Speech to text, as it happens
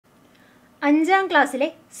അഞ്ചാം ക്ലാസ്സിലെ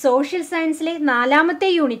social സയൻസിലെ 4ാമത്തെ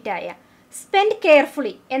യൂണിറ്റായ spend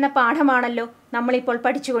carefully എന്ന പാഠമാണല്ലോ നമ്മളിപ്പോൾ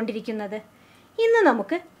പഠിച്ചുകൊണ്ടിരിക്കുന്നത്. ഇന്ന്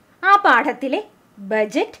നമുക്ക് ആ പാഠത്തിലെ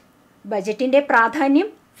ബജറ്റിൻ്റെ പ്രാധാന്യം,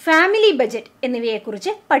 ഫാമിലി ബജറ്റ്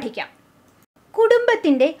എന്നിവയെക്കുറിച്ച് പഠിക്കാം.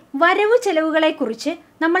 കുടുംബത്തിൻ്റെ വരവു ചെലവുകളെക്കുറിച്ച്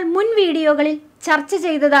നമ്മൾ മുൻ വീഡിയോകളിൽ ചർച്ച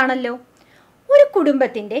ചെയ്തതാണല്ലോ. ഒരു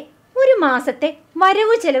കുടുംബത്തിൻ്റെ ഒരു മാസത്തെ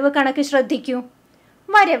വരവു ചെലവ് കണക്ക് ശ്രദ്ധിക്കൂ.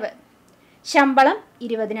 വരവ്: ശമ്പളം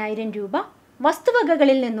 20,000 രൂപ,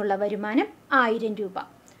 വസ്തുവകകളിൽ നിന്നുള്ള വരുമാനം 1000 രൂപ,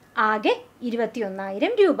 ആകെ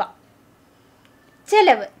 21,000 രൂപ.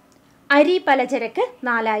 ചെലവ്: അരി പലചരക്ക്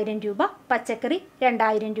 4,000 രൂപ, പച്ചക്കറി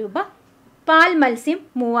 2,000 രൂപ, പാൽ മത്സ്യം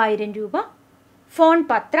 3,000 രൂപ, ഫോൺ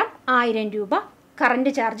പത്രം 1000 രൂപ,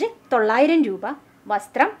 കറണ്ട് ചാർജ് 900 രൂപ,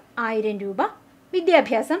 വസ്ത്രം 1000 രൂപ,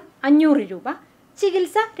 വിദ്യാഭ്യാസം 500 രൂപ,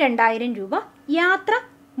 ചികിത്സ 2,000 രൂപ, യാത്ര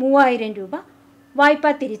 3,000 രൂപ, വായ്പാ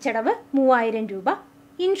തിരിച്ചടവ് 3,000 രൂപ,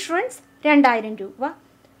 ഇൻഷുറൻസ് 2,000 രൂപ,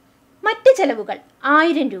 മറ്റ് ചെലവുകൾ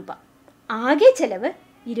 1000 രൂപ. ആകെ ചെലവ്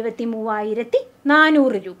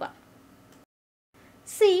 23,400 രൂപ.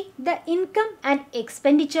 See the income and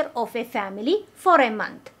expenditure of a family for a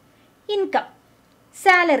month. Income: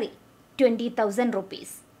 salary 20,000 rupees.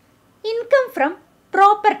 Income from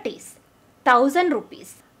properties 1,000 rupees.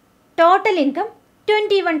 Total income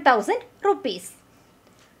 21,000 rupees.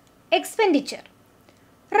 Expenditure: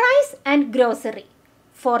 rice and grocery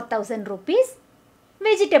 4,000 rupees,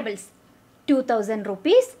 vegetables 2,000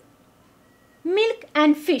 rupees, milk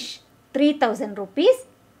and fish 3,000 rupees,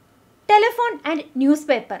 telephone and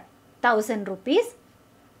newspaper 1,000 rupees,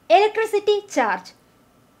 electricity charge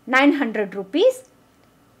 900 rupees,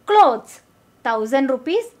 clothes 1,000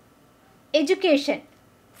 rupees, education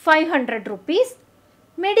 500 rupees,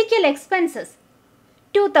 medical expenses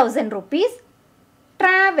 2,000 rupees,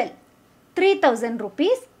 travel 3,000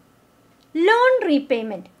 rupees, loan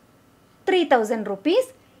repayment 3,000 rupees,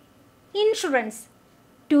 insurance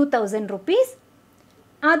 2,000 rupees,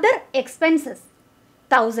 other expenses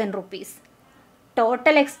 1,000 rupees.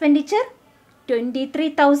 Total expenditure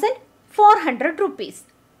 23,400 rupees.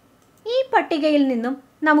 ഈ പട്ടികയിൽ നിന്നും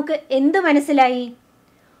നമുക്ക് എന്ത് മനസ്സിലായി?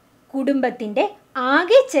 കുടുംബത്തിൻ്റെ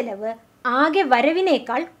ആകെ ചെലവ് ആകെ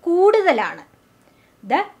വരവിനേക്കാൾ കൂടുതലാണ്.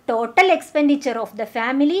 The total expenditure of the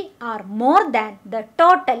family are more than the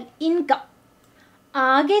total income.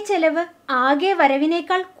 ആകെ ചെലവ് ആകെ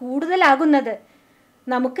വരവിനേക്കാൾ കൂടുതലാകുന്നത്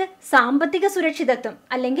നമുക്ക് സാമ്പത്തിക സുരക്ഷിതത്വം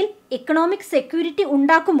അല്ലെങ്കിൽ എക്കണോമിക് സെക്യൂരിറ്റി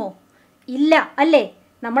ഉണ്ടാക്കുമോ? ഇല്ല, അല്ലേ?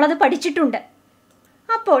 നമ്മളത് പഠിച്ചിട്ടുണ്ട്.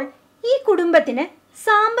 അപ്പോൾ ഈ കുടുംബത്തിന്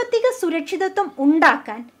സാമ്പത്തിക സുരക്ഷിതത്വം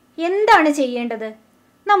ഉണ്ടാക്കാൻ എന്താണ് ചെയ്യേണ്ടത്?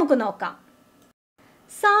 നമുക്ക് നോക്കാം.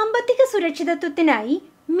 സാമ്പത്തിക സുരക്ഷിതത്വത്തിനായി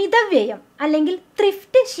മിതവ്യയം അല്ലെങ്കിൽ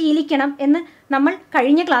ത്രിഫ്റ്റ് ശീലിക്കണം എന്ന് നമ്മൾ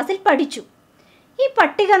കഴിഞ്ഞ ക്ലാസ്സിൽ പഠിച്ചു. ഈ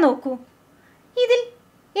പട്ടിക നോക്കൂ. ഇതിൽ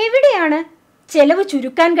എവിടെയാണ് ചെലവ്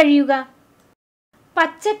ചുരുക്കാൻ കഴിയുക?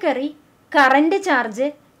 പച്ചക്കറി, കറണ്ട് ചാർജ്,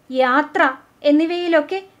 യാത്ര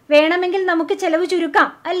എന്നിവയിലൊക്കെ വേണമെങ്കിൽ നമുക്ക് ചെലവ് ചുരുക്കാം,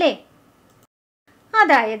 അല്ലേ?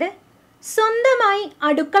 അതായത് സ്വന്തമായി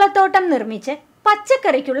അടുക്കളത്തോട്ടം നിർമ്മിച്ച്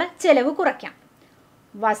പച്ചക്കറിക്കുള്ള ചെലവ് കുറയ്ക്കാം.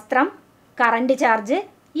 വസ്ത്രം, കറണ്ട് ചാർജ്,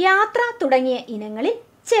 യാത്ര തുടങ്ങിയ ഇനങ്ങളിൽ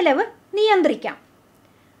ചെലവ് നിയന്ത്രിക്കാം.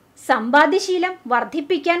 സമ്പാദ്യശീലം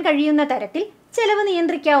വർദ്ധിപ്പിക്കാൻ കഴിയുന്ന തരത്തിൽ ചെലവ്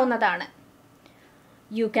നിയന്ത്രിക്കാവുന്നതാണ്.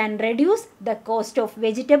 You can reduce the cost of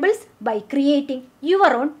vegetables by creating your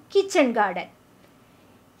own kitchen garden.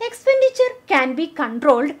 Expenditure can be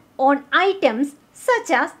controlled on items such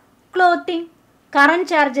as clothing, current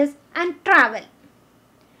charges and travel.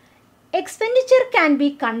 Expenditure can be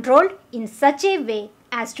controlled in such a way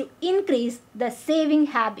as to increase the saving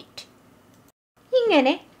habit.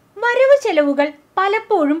 ഇങ്ങനെ വരവ് ചെലവുകൾ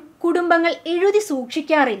പലപ്പോഴും കുടുംബങ്ങൾ എഴുതി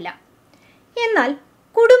സൂക്ഷിക്കാറില്ല. എന്നാൽ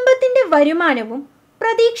കുടുംബത്തിൻ്റെ വരുമാനവും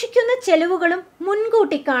പ്രതീക്ഷിക്കുന്ന ചെലവുകളും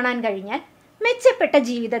മുൻകൂട്ടി കാണാൻ കഴിഞ്ഞാൽ മെച്ചപ്പെട്ട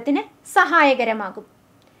ജീവിതത്തിന് സഹായകരമാകും.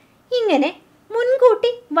 ഇങ്ങനെ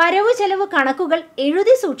മുൻകൂട്ടി വരവ് ചെലവ് കണക്കുകൾ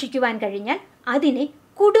എഴുതി സൂക്ഷിക്കുവാൻ കഴിഞ്ഞാൽ അതിനെ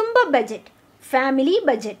കുടുംബ ബജറ്റ്, ഫാമിലി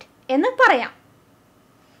ബജറ്റ് എന്ന് പറയാം.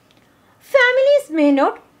 Families may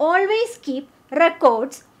not always keep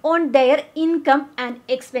records on their income and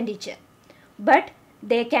expenditure, but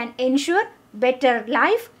they can ensure better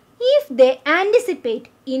life if they anticipate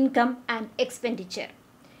income and expenditure.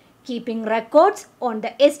 Keeping records on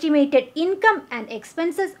the estimated income and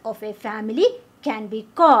expenses of a family can be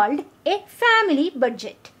called a family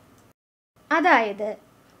budget. അതായത്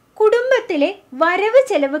കുടുംബത്തിലെ വരവ്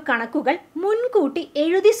ചെലവ് കണക്കുകൾ മുൻകൂട്ടി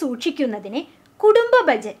എഴുതി സൂക്ഷിക്കുന്നതിനെ കുടുംബ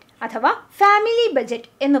budget അഥവാ family budget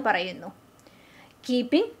എന്ന് പറയുന്നു.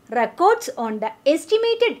 Keeping records on the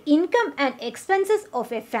estimated income and expenses of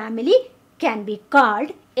a family can be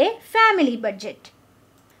called a family budget.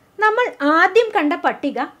 നമ്മൾ ആദ്യം കണ്ട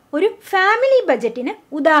പട്ടിക ഒരു ഫാമിലി ബജറ്റിന്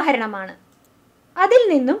ഉദാഹരണമാണ്. അതിൽ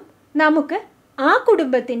നിന്നും നമുക്ക് ആ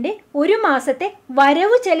കുടുംബത്തിൻ്റെ ഒരു മാസത്തെ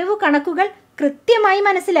വരവ് ചെലവ് കണക്കുകൾ കൃത്യമായി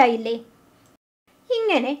മനസ്സിലായില്ലേ?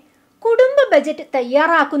 ഇങ്ങനെ കുടുംബ ബജറ്റ്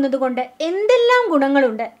തയ്യാറാക്കുന്നത് കൊണ്ട് എന്തെല്ലാം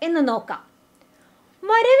ഗുണങ്ങളുണ്ട് എന്ന് നോക്കാം.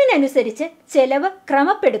 വരവിനനുസരിച്ച് ചെലവ്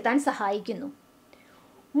ക്രമപ്പെടുത്താൻ സഹായിക്കുന്നു.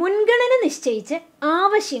 മുൻഗണന നിശ്ചയിച്ച്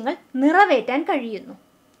ആവശ്യങ്ങൾ നിറവേറ്റാൻ കഴിയുന്നു.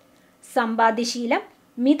 സമ്പാദ്യശീലം,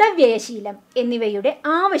 മിതവ്യയശീലം എന്നിവയുടെ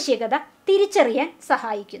ആവശ്യകത തിരിച്ചറിയാൻ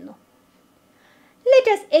സഹായിക്കുന്നു. Let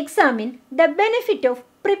us examine the benefit of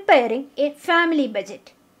preparing a family budget.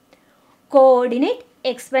 Coordinate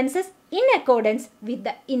expenses in accordance with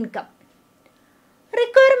the income.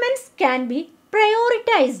 Requirements can be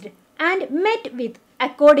prioritized and met with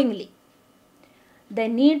accordingly. The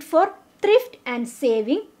need for thrift and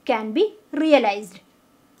saving can be realized.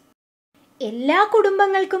 എല്ലാ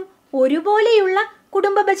കുടുംബങ്ങൾക്കും ഒരുപോലെയുള്ള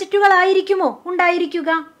കുടുംബ ബജറ്റുകളായിരിക്കുമോ ഉണ്ടായിരിക്കുക?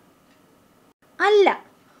 അല്ല.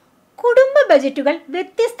 കുടുംബ ബജറ്റുകൾ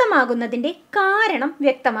വ്യത്യസ്തമാകുന്നതിൻ്റെ കാരണം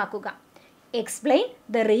വ്യക്തമാക്കുക. Explain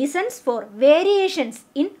the reasons for variations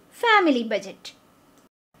in family budget.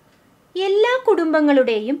 എല്ലാ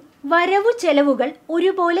കുടുംബങ്ങളുടെയും വരവു ചെലവുകൾ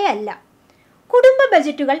ഒരുപോലെ അല്ല. കുടുംബ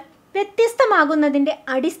ബജറ്റുകൾ വ്യത്യസ്തമാകുന്നതിൻ്റെ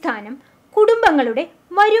അടിസ്ഥാനം കുടുംബങ്ങളുടെ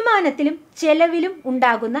വരുമാനത്തിലും ചെലവിലും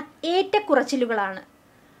ഉണ്ടാകുന്ന ഏറ്റക്കുറച്ചിലുകളാണ്.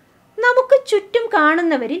 നമുക്ക് ചുറ്റും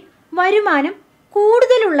കാണുന്നവരിൽ വരുമാനം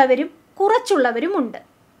കൂടുതലുള്ളവരും കുറച്ചുള്ളവരുമുണ്ട്.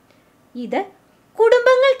 ഇത്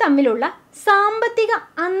കുടുംബങ്ങൾ തമ്മിലുള്ള സാമ്പത്തിക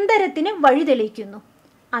അന്തരത്തിന് വഴിതെളിക്കുന്നു.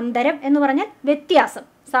 അന്തരം എന്ന് പറഞ്ഞാൽ വ്യത്യാസം,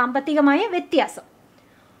 സാമ്പത്തികമായ വ്യത്യാസം.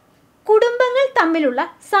 കുടുംബങ്ങൾ തമ്മിലുള്ള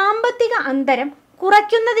സാമ്പത്തിക അന്തരം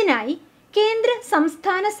കുറയ്ക്കുന്നതിനായി കേന്ദ്ര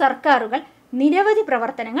സംസ്ഥാന സർക്കാരുകൾ നിരവധി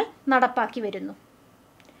പ്രവർത്തനങ്ങൾ നടപ്പാക്കി വരുന്നു.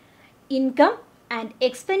 Income and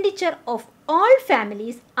expenditure of all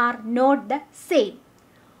families are not the same.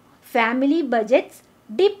 Family budgets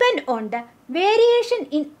depend on the variation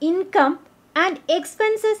in income and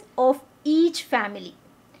expenses of each family.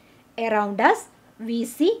 Around us, we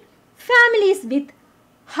see families with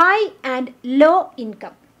high and low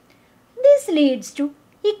income. This leads to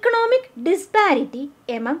economic disparity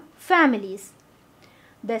among families.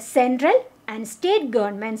 The central and state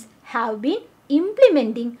governments have been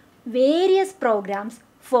implementing various programs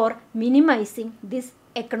for minimizing this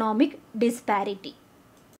economic disparity.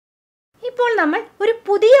 ഇപ്പോൾ നമ്മൾ ഒരു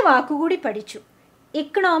പുതിയ വാക്കുകൂടി പഠിച്ചു,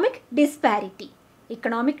 economic disparity.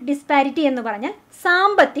 Economic disparity എന്ന് പറഞ്ഞാൽ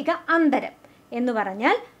സാമ്പത്തിക അന്തരം എന്ന്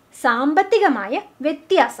പറഞ്ഞാൽ സാമ്പത്തികമായ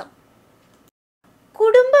വ്യത്യാസം.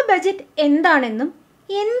 കുടുംബ ബജറ്റ് എന്താണെന്നും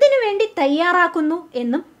എന്തിനു വേണ്ടി തയ്യാറാക്കുന്നു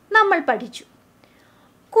എന്നും നമ്മൾ പഠിച്ചു.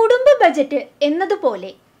 കുടുംബ ബജറ്റ്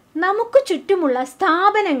എന്നതുപോലെ നമുക്ക് ചുറ്റുമുള്ള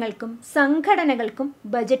സ്ഥാപനങ്ങൾക്കും സംഘടനകൾക്കും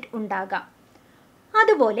ബജറ്റ് ഉണ്ടാകാം.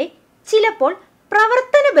 അതുപോലെ ചിലപ്പോൾ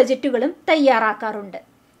പ്രവർത്തന ബജറ്റുകളും തയ്യാറാക്കാറുണ്ട്.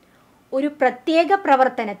 ഒരു പ്രത്യേക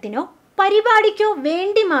പ്രവർത്തനത്തിനോ പരിപാടിക്കോ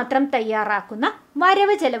വേണ്ടി മാത്രം തയ്യാറാക്കുന്ന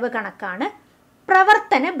വരവ് ചെലവ് കണക്കാണ്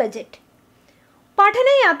പ്രവർത്തന ബജറ്റ്.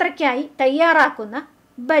 പഠനയാത്രയ്ക്കായി തയ്യാറാക്കുന്ന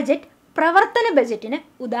ബജറ്റ് പ്രവർത്തന ബജറ്റിന്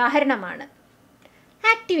ഉദാഹരണമാണ്.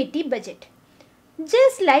 Activity budget.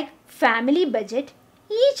 Just like family budget,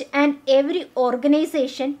 each and every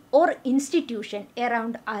organization or institution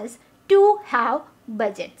around us to have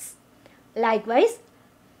budgets. Likewise,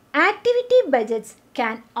 activity budgets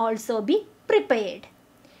can also be prepared.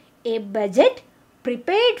 A budget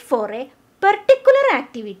prepared for a particular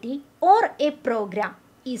activity or a program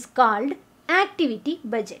is called activity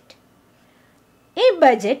budget. A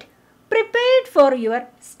budget prepared for your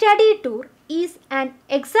study tour is an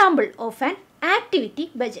example of an activity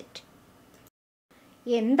budget.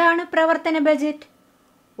 എന്താണ് പ്രവർത്തന budget?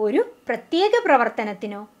 ഒരു പ്രത്യേക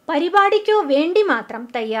പ്രവർത്തനത്തിനോ പരിപാടിക്കോ വേണ്ടി മാത്രം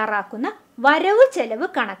തയ്യാറാക്കുന്ന വരവ് ചെലവ്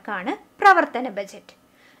കണക്കാണ് പ്രവർത്തന budget.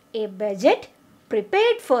 A budget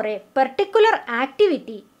prepared for A particular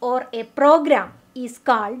activity or A programme is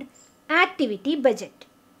called activity budget.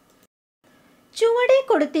 ചുവടെ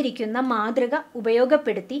കൊടുത്തിരിക്കുന്ന മാതൃക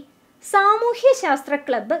ഉപയോഗപ്പെടുത്തി സാമൂഹ്യശാസ്ത്ര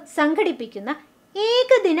ക്ലബ്ബ് സംഘടിപ്പിക്കുന്ന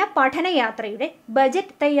ഏകദിന പഠനയാത്രയുടെ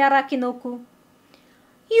ബജറ്റ് തയ്യാറാക്കി നോക്കൂ.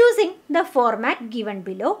 Using the format given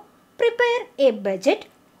below, prepare a budget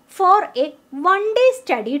for a one-day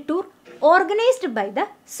study tour organized by the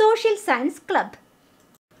Social Science Club.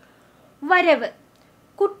 വരവ്.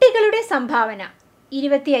 കുട്ടികളുടെ സംഭാവന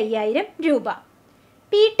 25,000 രൂപ.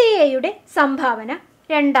 PTA സംഭാവന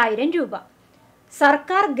 2,000 രൂപ.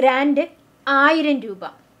 സർക്കാർ ഗ്രാൻഡ് 1,000 രൂപ.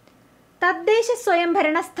 തദ്ദേശ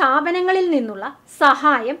സ്വയംഭരണ സ്ഥാപനങ്ങളിൽ നിന്നുള്ള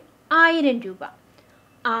സഹായം 1,000 രൂപ.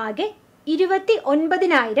 ആകെ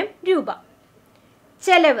 29,000 രൂപ.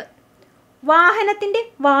 ചെലവ്. വാഹനത്തിൻ്റെ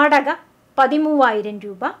വാടക 13,000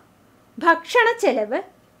 രൂപ. ഭക്ഷണ ചെലവ്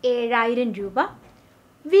 7,000 രൂപ.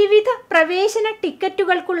 വിവിധ പ്രവേശന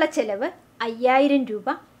ടിക്കറ്റുകൾക്കുള്ള ചെലവ് 5000 രൂപ,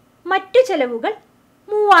 മറ്റു ചെലവുകൾ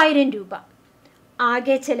 3000 രൂപ.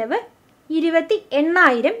 ആകെ ചെലവ്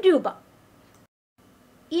 28,000 രൂപ.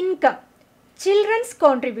 Income. Children's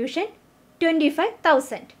contribution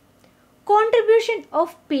 25,000. Contribution of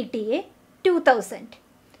PTA 2,000.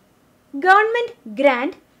 Government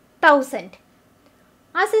grant 1,000.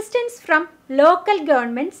 Assistance from local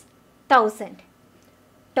governments 1,000.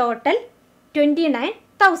 Total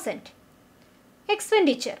 29,000.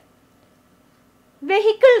 Expenditure.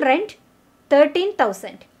 Vehicle rent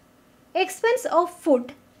 13,000. Expense of food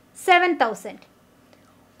 7,000.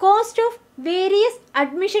 Cost of various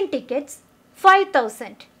admission tickets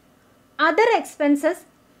 5,000. Other expenses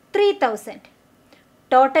 3,000.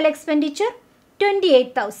 Total expenditure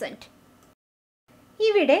 28,000.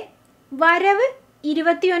 ഇവിടെ വരവ്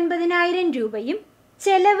 29,000 രൂപയും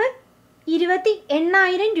ചെലവ്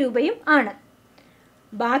 28,000 രൂപയും ആണ്.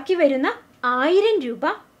 ബാക്കി വരുന്ന 1000 രൂപ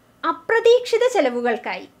അപ്രതീക്ഷിത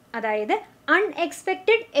ചെലവുകൾക്കായി, അതായത്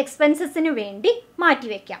അൺഎക്സ്പെക്റ്റഡ് എക്സ്പെൻസസിന് വേണ്ടി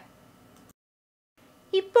മാറ്റിവെക്കാം.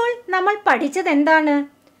 ഇപ്പോൾ നമ്മൾ പഠിച്ചത് എന്താണ്?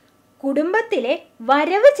 കുടുംബത്തിലെ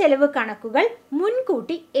വരവ് ചെലവ് കണക്കുകൾ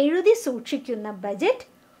മുൻകൂട്ടി എഴുതി സൂക്ഷിക്കുന്ന ബജറ്റ്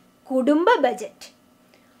കുടുംബ ബജറ്റ്.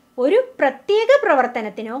 ഒരു പ്രത്യേക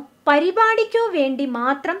പ്രവർത്തനത്തിനോ പരിപാടിക്കോ വേണ്ടി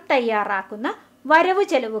മാത്രം തയ്യാറാക്കുന്ന വരവ്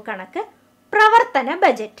ചെലവ് കണക്ക് പ്രവർത്തന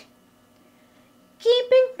budget.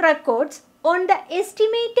 Keeping records on the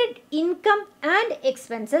estimated income and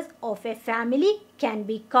expenses of a family can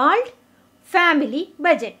be called family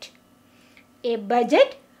budget. A budget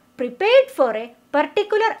prepared for a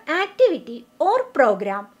particular activity or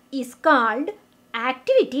program is called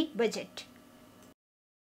activity budget.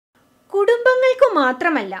 കുടുംബങ്ങൾക്ക്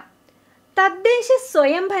മാത്രമല്ല, തദ്ദേശ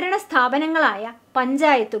സ്വയംഭരണ സ്ഥാപനങ്ങളായ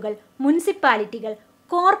പഞ്ചായത്തുകൾ, മുനിസിപ്പാലിറ്റികൾ,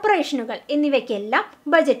 കോർപ്പറേഷനുകൾ എന്നിവയ്ക്കെല്ലാം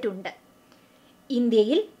ബജറ്റുണ്ട്.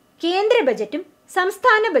 ഇന്ത്യയിൽ കേന്ദ്ര ബജറ്റും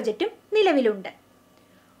സംസ്ഥാന ബജറ്റും നിലവിലുണ്ട്.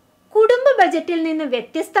 കുടുംബ ബജറ്റിൽ നിന്ന്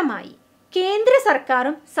വ്യത്യസ്തമായി കേന്ദ്ര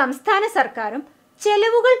സർക്കാരും സംസ്ഥാന സർക്കാരും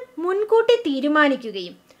ചെലവുകൾ മുൻകൂട്ടി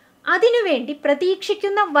തീരുമാനിക്കുകയും അതിനുവേണ്ടി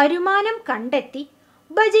പ്രതീക്ഷിക്കുന്ന വരുമാനം കണ്ടെത്തി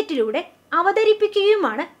ബജറ്റിലൂടെ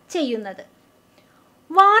അവതരിപ്പിക്കുകയുമാണ് ചെയ്യുന്നത്.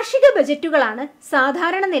 വാർഷിക ബജറ്റുകളാണ്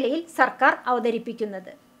സാധാരണ നിലയിൽ സർക്കാർ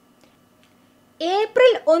അവതരിപ്പിക്കുന്നത്.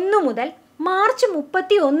 ഏപ്രിൽ 1 മുതൽ മാർച്ച്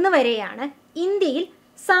 31 വരെയാണ് ഇന്ത്യയിൽ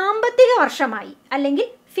സാമ്പത്തിക വർഷമായി അല്ലെങ്കിൽ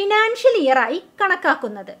ഫിനാൻഷ്യൽ ഇയറായി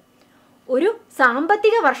കണക്കാക്കുന്നത്. ഒരു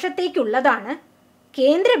സാമ്പത്തിക വർഷത്തേക്കുള്ളതാണ്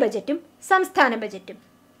കേന്ദ്ര ബജറ്റും സംസ്ഥാന ബജറ്റും.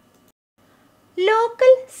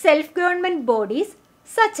 Local self government bodies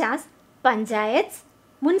such as പഞ്ചായത്സ്,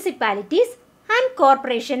 municipalities and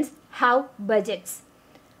corporations have budgets.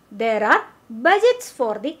 There are budgets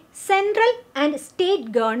for the central and state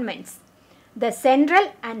governments. The central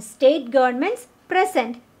and state governments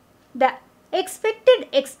present the expected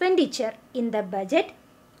expenditure in the budget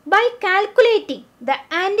by calculating the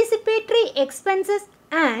anticipatory expenses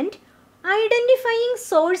and identifying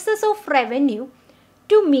sources of revenue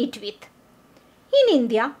to meet with. In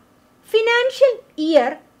India, financial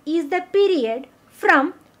year is the period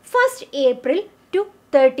from 1st April to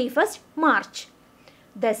 31st March.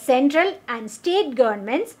 The central and state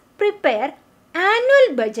governments prepare annual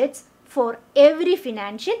budgets for every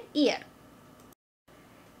financial year.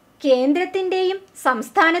 കേന്ദ്രത്തിൻ്റെയും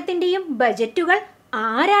സംസ്ഥാനത്തിൻ്റെയും ബജറ്റുകൾ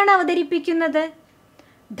ആരാണ് അവതരിപ്പിക്കുന്നത്?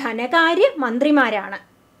 ധനകാര്യ മന്ത്രിമാരാണ്,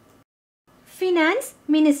 finance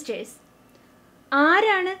ministers.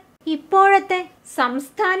 ആരാണ് ഇപ്പോഴത്തെ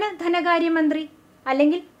സംസ്ഥാന ധനകാര്യമന്ത്രി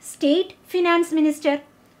അല്ലെങ്കിൽ state finance minister?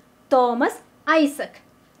 Thomas Isaac.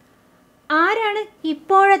 ആരാണ്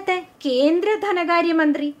ഇപ്പോഴത്തെ കേന്ദ്ര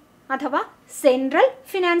ധനകാര്യമന്ത്രി അഥവാ central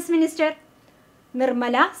finance minister?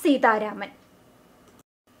 Nirmala Sitharaman.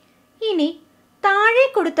 ഇനി താഴെ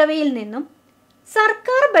കൊടുത്തവയിൽ നിന്നും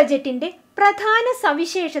സർക്കാർ ബജറ്റിൻ്റെ പ്രധാന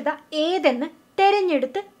സവിശേഷത ഏതെന്ന്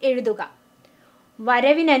തെരഞ്ഞെടുത്ത് എഴുതുക.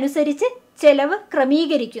 വരവിനനുസരിച്ച് ചെലവ്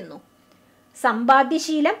ക്രമീകരിക്കുന്നു,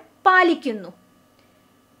 സമ്പാദ്യശീലം പാലിക്കുന്നു,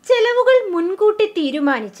 ചെലവുകൾ മുൻകൂട്ടി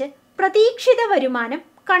തീരുമാനിച്ച് പ്രതീക്ഷിത വരുമാനം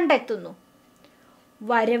കണ്ടെത്തുന്നു,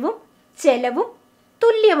 വരവും ചെലവും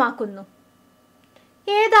തുല്യമാക്കുന്നു.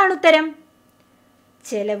 ഏതാണുത്തരം?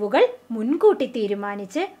 ചെലവുകൾ മുൻകൂട്ടി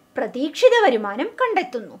തീരുമാനിച്ച് പ്രതീക്ഷിത വരുമാനം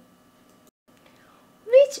കണ്ടെത്തുന്നു.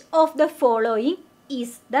 Which of the following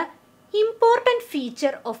is the important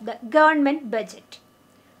feature of the government budget?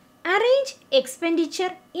 Arrange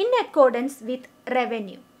expenditure in accordance with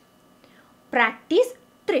revenue. Practice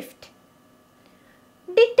thrift.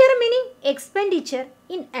 Determining expenditure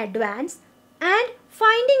in advance and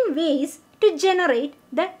finding ways to generate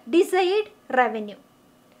the desired revenue.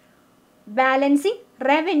 Balancing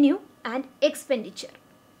revenue and expenditure.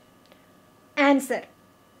 Answer.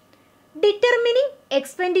 determining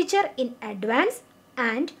expenditure in advance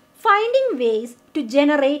and finding ways to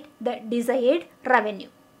generate the desired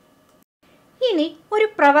revenue. ഇനി ഒരു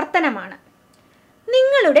പ്രവർത്തനമാണ്.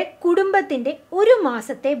 നിങ്ങളുടെ കുടുംബത്തിൻ്റെ ഒരു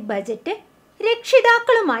മാസത്തെ budget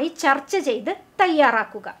രക്ഷിതാക്കളുമായി ചർച്ച ചെയ്ത്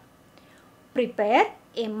തയ്യാറാക്കുക. Prepare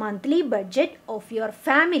a monthly budget of your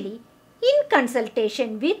family in consultation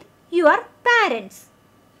with your parents.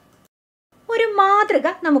 ഒരു മാതൃക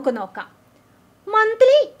നമുക്ക് നോക്കാം.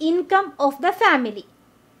 Monthly income of the family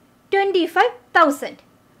 25,000,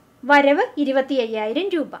 വരവ് 25,000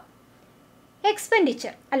 രൂപ.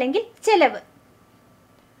 എക്സ്പെൻഡിച്ചർ അല്ലെങ്കിൽ ചെലവ്.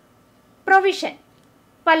 പ്രൊവിഷൻ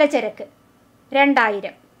പലചരക്ക്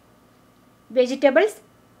 2,000, വെജിറ്റബിൾസ്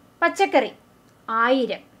പച്ചക്കറി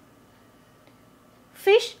 1,000,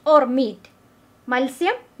 ഫിഷ് ഓർ മീറ്റ്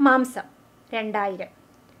മത്സ്യം മാംസം 2,000,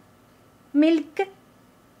 മിൽക്ക്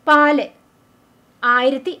പാല്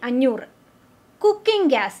 1,500, കുക്കിംഗ്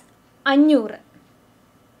ഗ്യാസ് 500,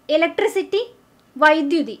 ഇലക്ട്രിസിറ്റി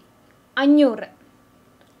വൈദ്യുതി 500,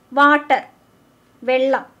 വാട്ടർ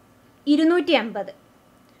വെള്ളം 250,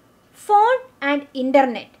 ഫോൺ ആൻഡ്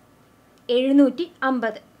ഇൻ്റർനെറ്റ്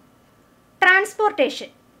 750, ട്രാൻസ്പോർട്ടേഷൻ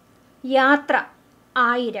യാത്ര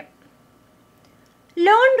 1,000,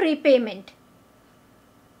 ലോൺ റീപേയ്മെൻറ്റ്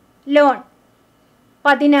ലോൺ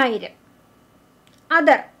 10,000,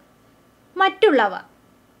 അതർ മറ്റുള്ളവ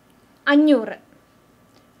 500.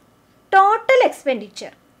 ടോട്ടൽ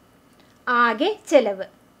എക്സ്പെൻഡിച്ചർ ആകെ ചെലവ്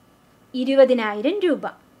 20,000 രൂപ.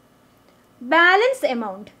 ബാലൻസ്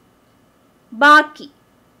എമൗണ്ട് ബാക്കി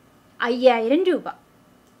 5,000 രൂപ.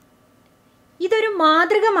 ഇതൊരു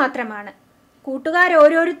മാതൃക മാത്രമാണ്.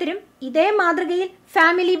 കൂട്ടുകാരോരോരുത്തരും ഇതേ മാതൃകയിൽ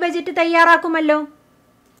ഫാമിലി ബജറ്റ് തയ്യാറാക്കുമല്ലോ.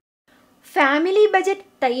 ഫാമിലി ബജറ്റ്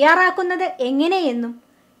തയ്യാറാക്കുന്നത് എങ്ങനെയെന്നും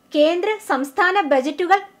കേന്ദ്ര സംസ്ഥാന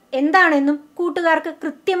ബജറ്റുകൾ എന്താണെന്നും കൂട്ടുകാർക്ക്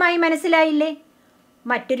കൃത്യമായി മനസ്സിലായില്ലേ?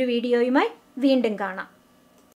 മറ്റൊരു വീഡിയോയുമായി വീണ്ടും കാണാം.